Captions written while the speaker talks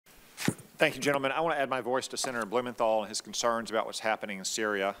Thank you, gentlemen. I want to add my voice to Senator Blumenthal and his concerns about what's happening in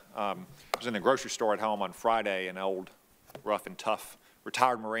Syria. I was in the grocery store at home on Friday. An old, rough and tough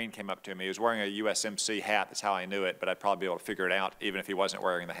retired Marine came up to me. He was wearing a USMC hat. That's how I knew it, but I'd probably be able to figure it out even if he wasn't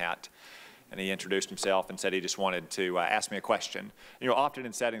wearing the hat. And he introduced himself and said he just wanted to ask me a question. You know, often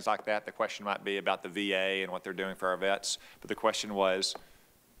in settings like that, the question might be about the VA and what they're doing for our vets, but the question was,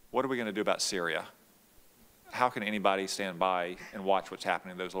 what are we going to do about Syria? How can anybody stand by and watch what's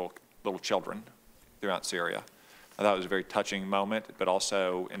happening to those little children throughout Syria? I thought it was a very touching moment, but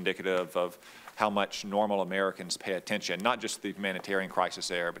also indicative of how much normal Americans pay attention, not just to the humanitarian crisis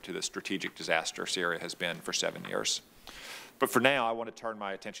there, but to the strategic disaster Syria has been for 7 years. But for now, I want to turn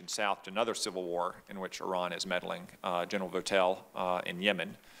my attention south to another civil war in which Iran is meddling, General Votel in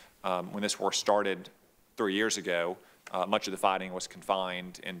Yemen. When this war started 3 years ago, much of the fighting was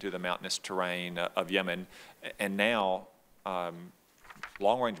confined into the mountainous terrain of Yemen, and now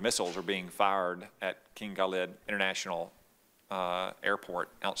long-range missiles are being fired at King Khalid International Airport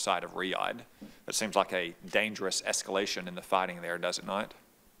outside of Riyadh. That seems like a dangerous escalation in the fighting there, does it not?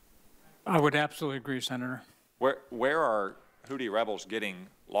 I would absolutely agree, Senator. Where are Houthi rebels getting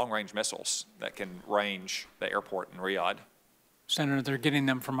long-range missiles that can range the airport in Riyadh? Senator, they're getting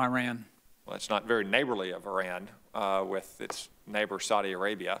them from Iran. Well, it's not very neighborly of Iran with its neighbor Saudi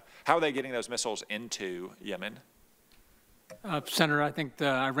Arabia. How are they getting those missiles into Yemen? Senator, I think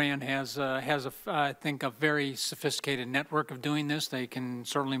Iran has I think, a very sophisticated network of doing this. They can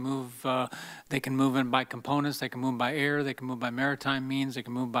certainly move. They can move in by components. They can move by air. They can move by maritime means. They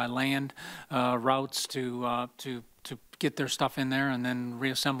can move by land routes to get their stuff in there and then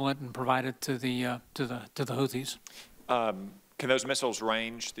reassemble it and provide it to the Houthis. Can those missiles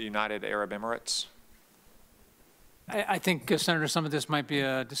range the United Arab Emirates? I think, Senator, some of this might be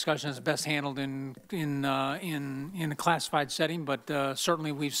a discussion that's best handled in a classified setting, but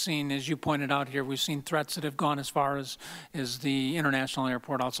certainly we've seen, as you pointed out here, we've seen threats that have gone as far as the international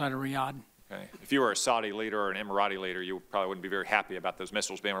airport outside of Riyadh. Okay. If you were a Saudi leader or an Emirati leader, you probably wouldn't be very happy about those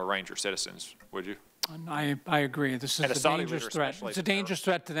missiles being able to range your citizens, would you? I agree. This is a dangerous threat. It's a dangerous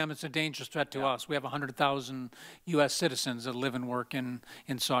threat to them. It's a dangerous threat to us. We have 100,000 U.S. citizens that live and work in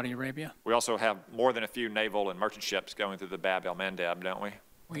Saudi Arabia. We also have more than a few naval and merchant ships going through the Bab el-Mandeb, don't we?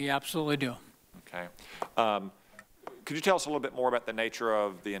 We absolutely do. Okay. Could you tell us a little bit more about the nature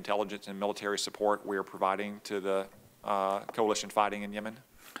of the intelligence and military support we are providing to the coalition fighting in Yemen?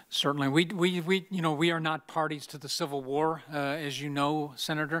 Certainly, we are not parties to the civil war, as you know,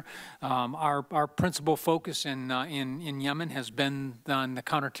 Senator. Our principal focus in Yemen has been on the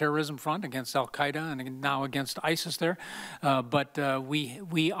counterterrorism front against Al Qaeda and now against ISIS there. But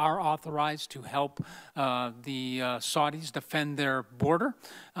we are authorized to help the Saudis defend their border,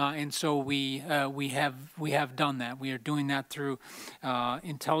 and so we have done that. We are doing that through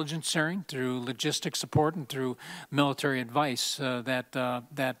intelligence sharing, through logistics support, and through military advice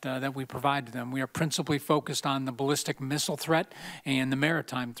that we provide to them. We are principally focused on the ballistic missile threat and the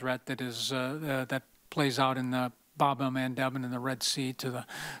maritime threat that plays out in the Bab el-Mandeb and in the Red Sea to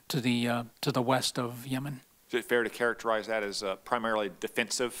the west of Yemen. Is it fair to characterize that as a primarily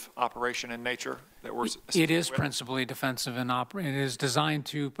defensive operation in nature? It is principally defensive and it is designed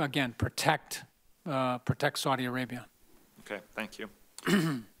to, again, protect Saudi Arabia. Okay, thank you.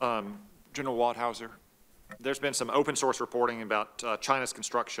 General Waldhauser, there's been some open source reporting about China's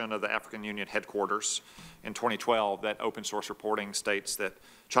construction of the African Union headquarters in 2012. That open source reporting states that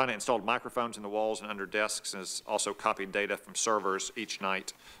China installed microphones in the walls and under desks and has also copied data from servers each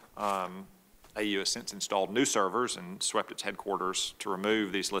night. AU has since installed new servers and swept its headquarters to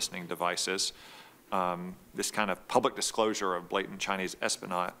remove these listening devices. This kind of public disclosure of blatant Chinese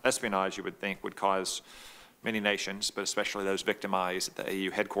espionage, you would think, would cause many nations, but especially those victimized at the AU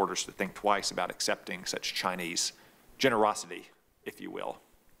headquarters, to think twice about accepting such Chinese generosity, if you will.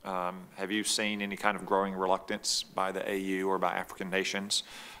 Have you seen any kind of growing reluctance by the AU or by African nations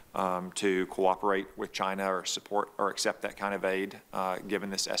to cooperate with China or support or accept that kind of aid,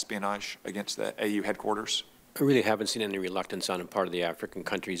 given this espionage against the AU headquarters? I really haven't seen any reluctance on the part of the African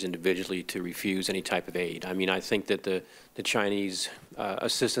countries individually to refuse any type of aid. I mean, I think that the Chinese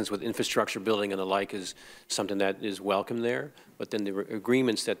assistance with infrastructure building and the like is something that is welcome there, but then the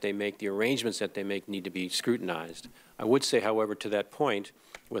agreements that they make, the arrangements that they make need to be scrutinized. I would say, however, to that point,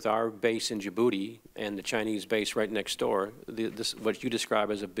 with our base in Djibouti and the Chinese base right next door, what you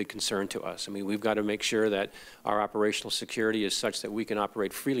describe as a big concern to us. I mean, we've got to make sure that our operational security is such that we can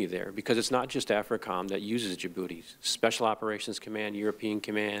operate freely there, because it's not just AFRICOM that uses Djibouti. Special Operations Command, European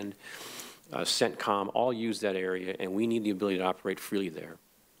Command, Centcom, all use that area, and we need the ability to operate freely there.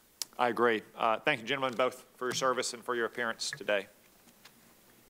 I agree. Thank you, gentlemen, both for your service and for your appearance today.